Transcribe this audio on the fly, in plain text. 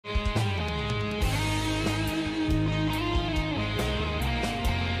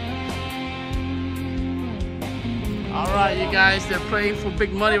you guys, they're playing for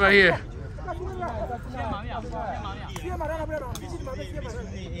big money right here.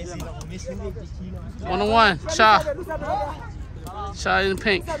 1-on-1, Cha. Cha in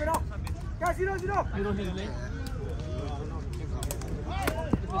pink.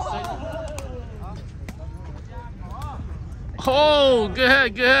 Oh, good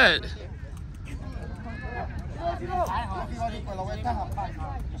head, good head.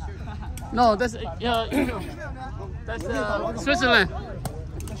 No, that's Switzerland.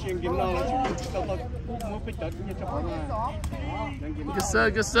 Good sir,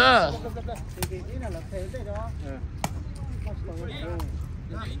 good sir.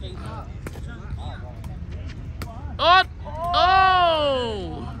 Oh,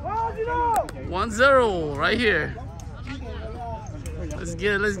 oh! 1-0 right here. Let's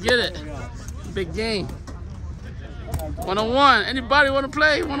get it, let's get it. Big game. 1-on-1. Anybody want to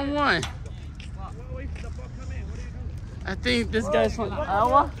play 1-on-1? I think this guy's from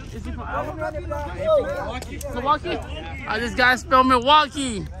Iowa. Is he from Iowa? Milwaukee? This guy spelled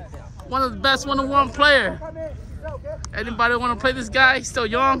Milwaukee. One of the best 1-on-1 player. Anybody want to play this guy? He's still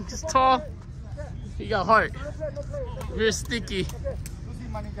young, he's tall. He got heart. Real sticky.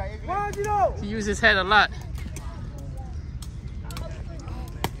 He uses his head a lot.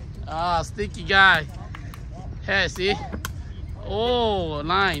 Ah, sticky guy. Head, see? Oh,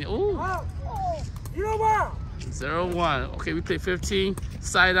 9. Ooh. 0-1. Okay, we play 15.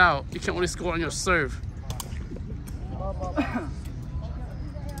 Side out. You can only score on your serve.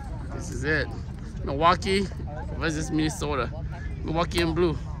 This is it. Milwaukee versus Minnesota. Milwaukee in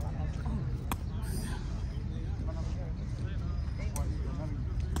blue.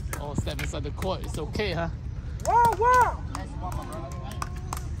 Oh, step inside the court. It's okay, huh?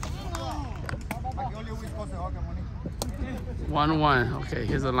 1-1. Okay,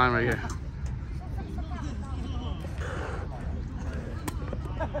 here's the line right here.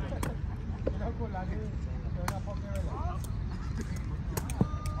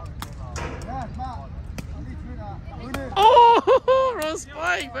 Oh, wrong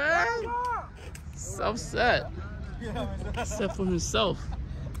spike, man. Self-set. Set for himself.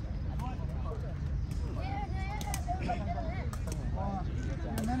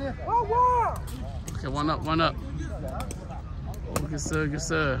 Okay, one up, one up. Oh, good sir, good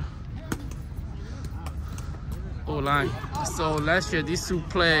sir. Oh, line. So last year these two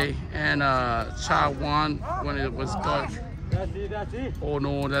play and Cha won when it was dark. Oh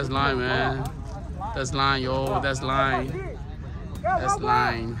no, that's line, man. That's line, yo. That's line. That's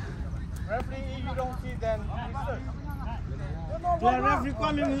line. Referee, if you don't see, then referee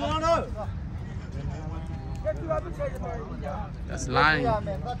coming on. That's line. The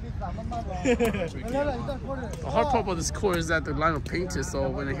hard part about this court is that the line will paint it, so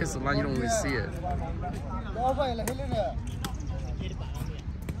when it hits the line, you don't really see it.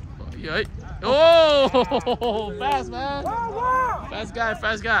 Yeah. Oh, fast, man. Fast guy,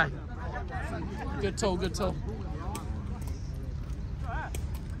 fast guy. Good toe, good toe.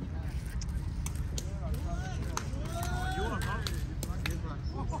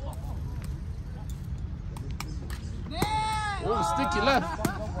 Oh, sticky left.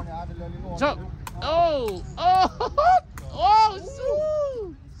 Jump. Oh, oh, oh,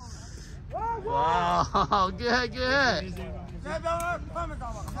 shoot. Wow, good, good.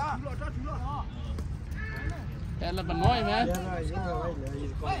 Head up annoying, man.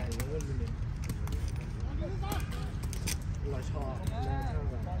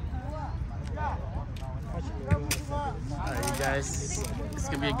 Alright, you guys, it's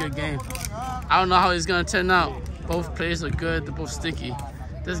gonna be a good game. I don't know how it's gonna turn out. Both players are good, they're both sticky.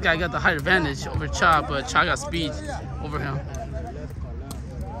 This guy got the height advantage over Cha, but Cha got speed over him.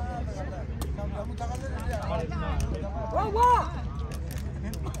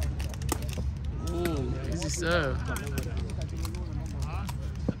 Ooh, easy serve.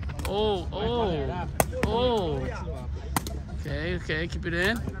 Oh, oh, oh. Okay, okay, keep it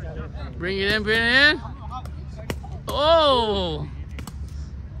in. Bring it in, bring it in. Oh!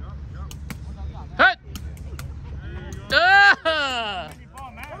 Hut! Ah!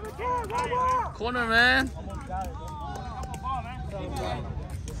 Corner, man.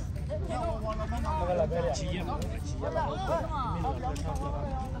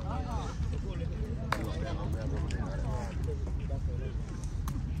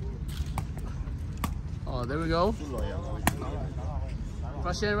 Oh, there we go.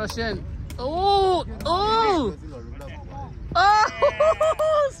 Rush in, rush in. Oh! Oh!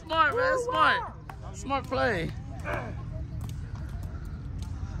 Oh! Smart, man, smart. Smart play.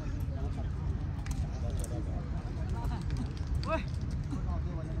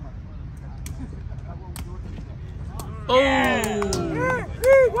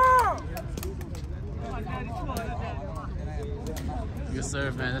 Good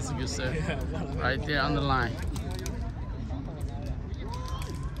serve, man. That's a good serve. Right there on the line.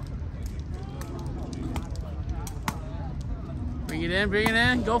 Bring it in, bring it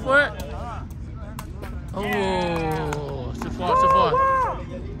in. Go for it. Oh, too far, too far.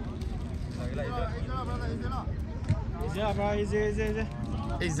 Easy, bro. Easy.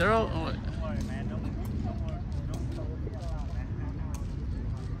 8-0. Oh.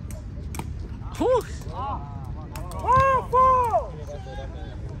 Whew. 1-4.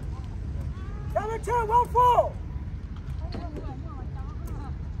 1-4.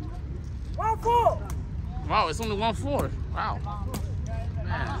 1-4. Wow, it's only 1-4. Wow.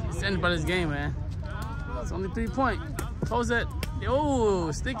 Man, it's anybody's game, man. It's only 3 point. Close it.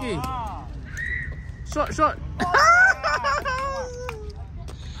 Oh, sticky. Short. Short,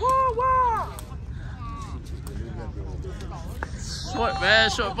 man.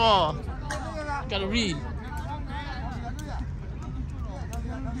 Short ball. Gotta read.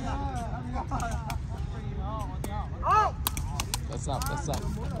 That's up.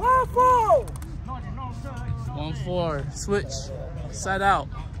 1-4. 1-4. Switch. Side out.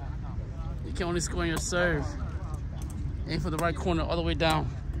 You can only score on your serve. Aim for the right corner all the way down.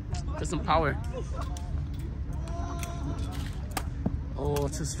 Get some power. Oh,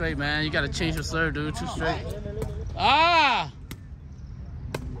 too straight, man. You gotta change your serve, dude. Too straight. Ah!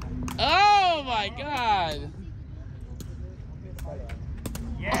 Oh my God!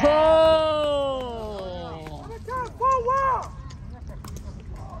 Yeah. Oh!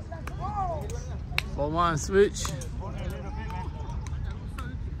 4-1, switch.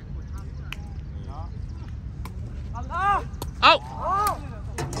 Out!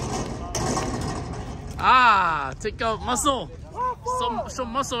 Ah, take out muscle. Some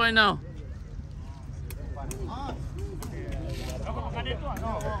muscle right now.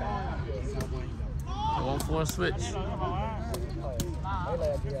 1-4 switch.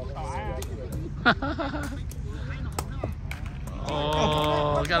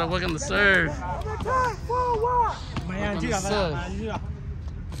 Oh, gotta work on the serve.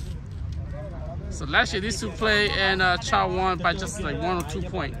 So last year these two played and Tawb won by just like 1 or 2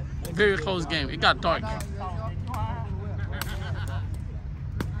 points. Very close game. It got dark.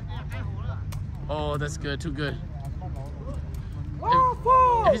 Oh, that's good. Too good.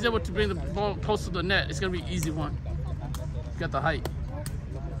 If he's able to bring the ball close to the net, it's gonna be an easy one. He's got the height.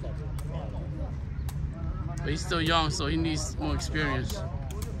 But he's still young, so he needs more experience.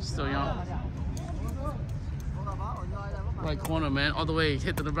 Still young. Right corner, man. All the way.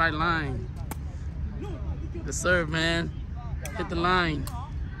 Hit to the right line. The serve, man. Hit the line.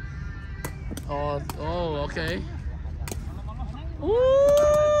 Oh, okay.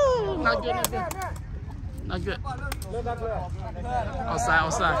 Ooh, not good. Not good.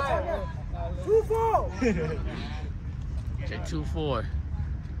 Outside. 2-4. Okay, 2-4.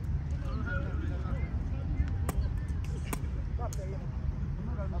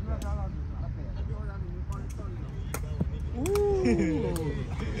 Ooh.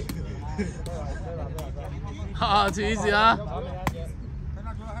 Oh, too easy, huh?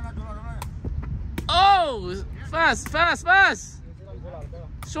 Oh, fast.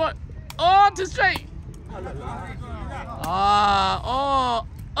 Short. Oh, too straight.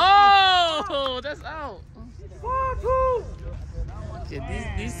 Oh, that's out. Okay,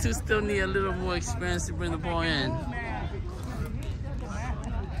 these two still need a little more experience to bring the ball in.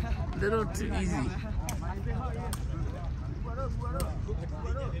 A little too easy.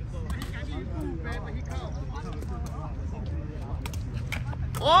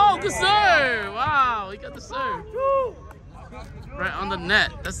 Oh, good serve! Wow, he got the serve. Right on the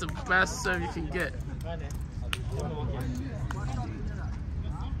net. That's the best serve you can get.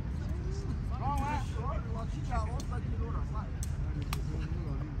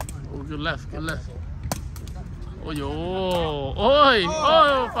 Oh, good left. Oh, yo. Oi!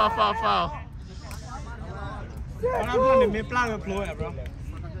 Oh, foul.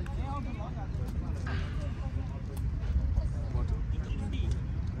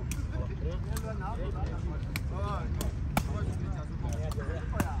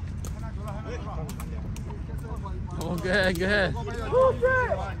 Oh, go ahead.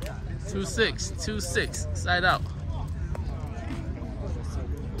 2-6, side out.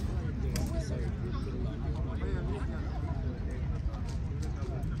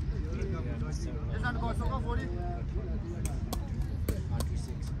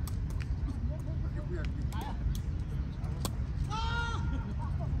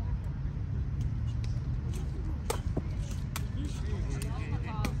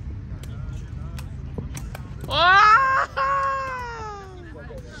 Oh!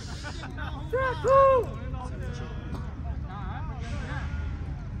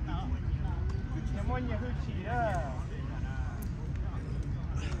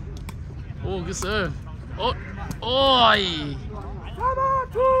 Oh, good serve. Oh, oi. Come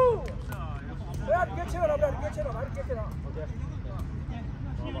on, two. Brad, get you up, Brad, get you up, get you up.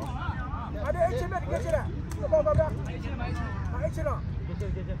 Ada action, Brad, get you up. Come on, Brad. Action up.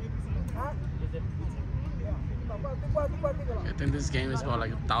 I think this game is about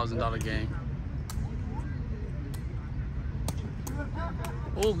like $1,000 game.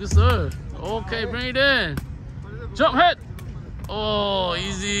 Oh, good serve. Okay, bring it in. Jump head. Oh,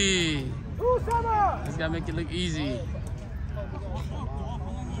 easy. This guy make it look easy.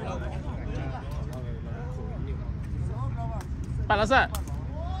 Palasat.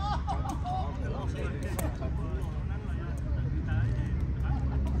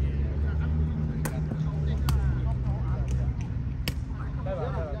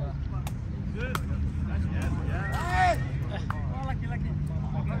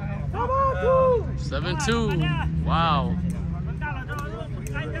 Come on, two. 7-2. Wow.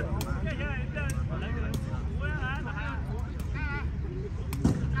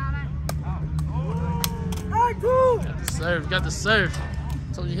 Got the serve, got the serve.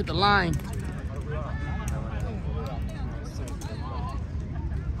 Told you hit the line.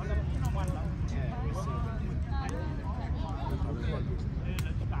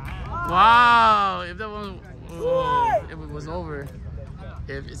 Wow, if that one, if it was over,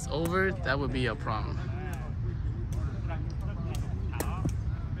 if it's over, that would be a problem.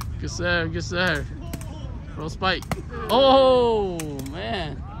 Good serve, good serve. Throw spike. Oh,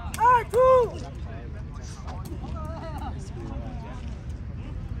 man.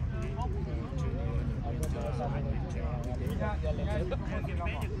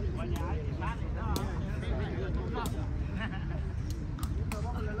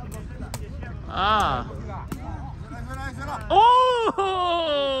 Ah.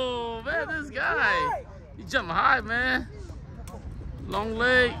 Oh, man, this guy. He jumped high, man. Long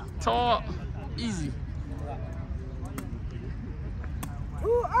leg, tall, easy.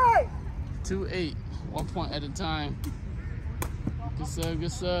 2-8. 2-8. 1 point at a time. Good serve,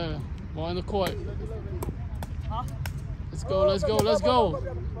 good serve. Ball in the court. Let's go, let's go, let's go.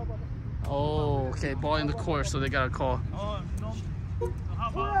 Oh, okay, ball in the court, so they got a call.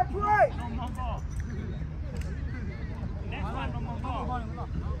 2-8.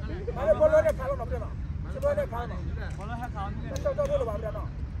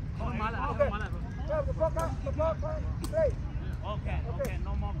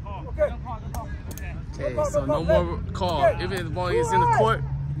 Okay, so no more call. If the ball is in the court,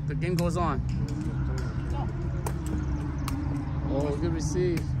 the game goes on. Oh, good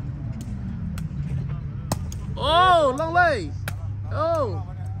receive. Oh, long leg. Oh,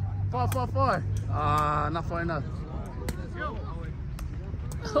 far, far, far. Ah, not far enough.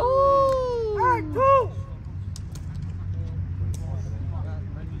 Oh.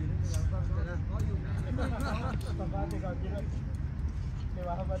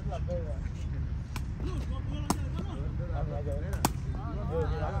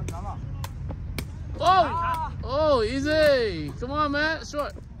 Oh, oh, easy. Come on, man.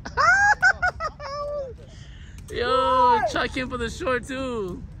 Short. Yo, Chuck in for the short,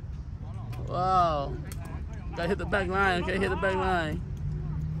 too. Wow. Gotta hit the back line. Okay, hit the back line.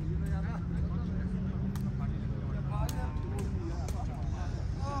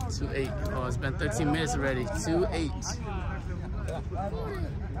 Two-8. Oh, it's been 13 minutes already. 2-8.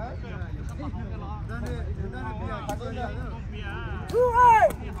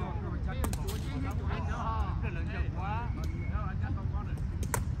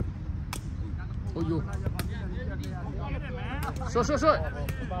 Oh, yo. Short, short, short.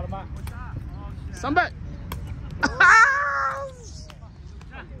 Some back.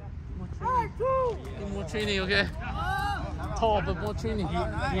 More training, okay? Tall, but more training. He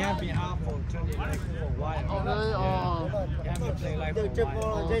has been out for training like for a while. Oh, really? Oh. He has been playing like for a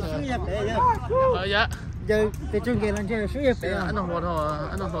while. Yeah. Cái chương trình là chơi suy yếu phải anh hồ thọ,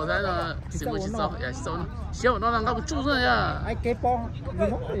 anh hồ tại là xịn một xịn sâu, dạ sâu, xíu nó đang gặp chú rồi à. ai cái bong người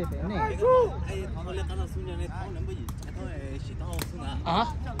mốt thì phải này. À?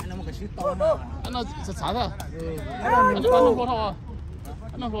 Anh nó sẽ xả ra. Anh hồ thọ,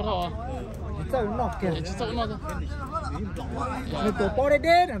 anh hồ thọ. Sao nó kìa. Sao nó thôi. Người tổ bò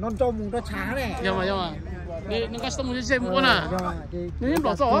đây là nó trâu mùng nó chả này. Nhưng mà,你该是东西谁不呢？你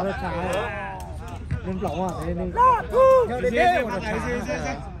老早啊。nên lỏng à thế nên theo đến đây mà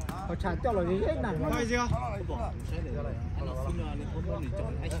họ trả cho là cái nào Thôi chưa?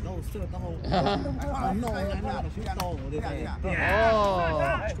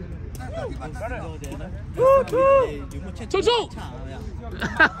 Chú chú.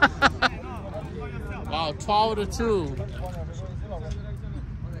 Wow, 12-2.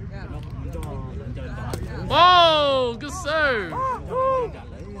 Whoa, good serve.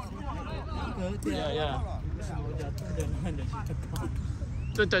 Yeah.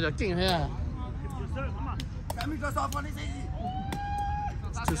 Tôi chờ kinh ha.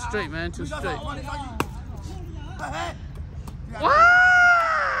 Too straight, man. Too straight. Wow!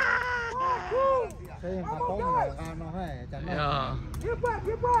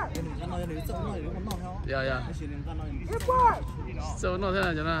 Yeah. Yeah. So nó thế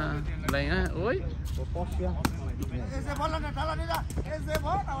nào cho nó lạnh á, ôi.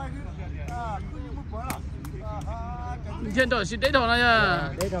 Hiện tại chỉ đấy thôi này à.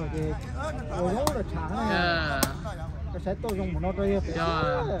 Đấy rồi thì rồi nó là trắng này. Cái sẽ tôi dùng một nó đây.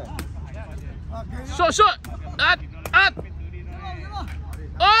 Short. At.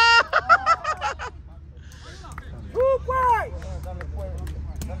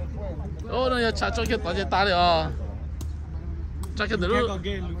 Oh, nó giờ trả cho cái tao chỉ đá được à. Chắc cái được.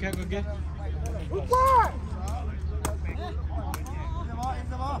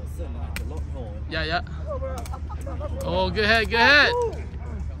 Yeah. Oh, good head.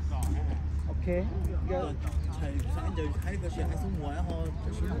 Okay.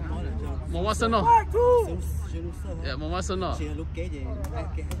 Một quá sân rồi. Yeah, một quá sân rồi. Lúc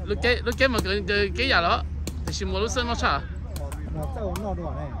kế mà cái nhà đó thì chỉ một lúc sân nó trả.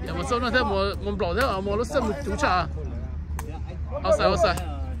 Yeah, một sân nó thế một block thế một lúc sân một chú trả. Outside.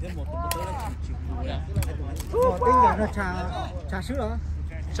 Tính là nó trà sữa hả?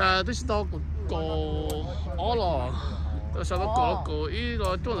 Trà tôi to cổ ó lò. Tôi sao nó cổ ý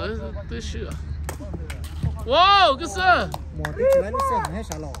lo chỗ này tôi sữa. Wow, good sir. Một tí chuyện nó sẽ hết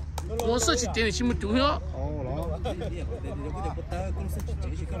xả lò. Một sơ chỉ tiền thì chỉ một chú nữa.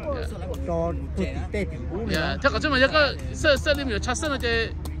 Cho tụi tê thì cũ nữa. Yeah, thế còn chứ mà cái sơ đi mình trả sơ nó chỉ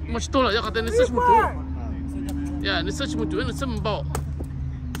một chút thôi là cái tên sơ một chú. Yeah, nó sơ chỉ một chú nó sơ một bộ.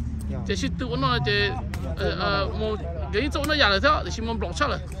 Chỉ是对我那这我给做那样的条，就是我block 出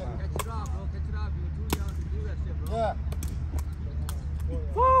来。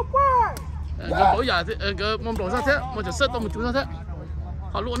cái bộ giả thì cái mông block ra thế, mà chỉ sơ tao một chú ra thế.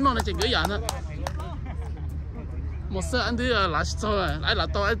 Họ luôn nó là chỉ cái giả nữa. Một sơ anh đi là sao rồi, lại là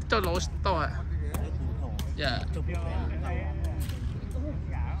tao cho lỗ tao à. Yeah.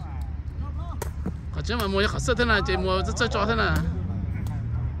 Còn chứ mà mua cái sơ thế này, chỉ mua rất cho thế này.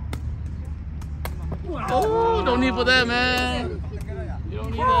 Oh, don't need for that, man. You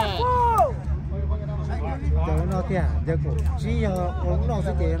don't need that. Giờ nó kìa, giờ cổ chỉ uống nó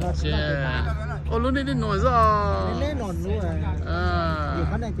sẽ kìa nó. Yeah. Oh, lúc này đi nổi rồi. Nên nổi luôn à. Vì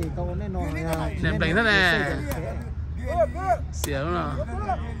khán này thì câu nên nổi. Ném đánh thế này. Xỉu nó.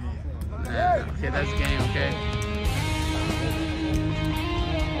 Okay, that's game, okay.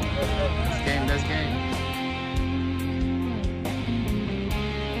 That's game.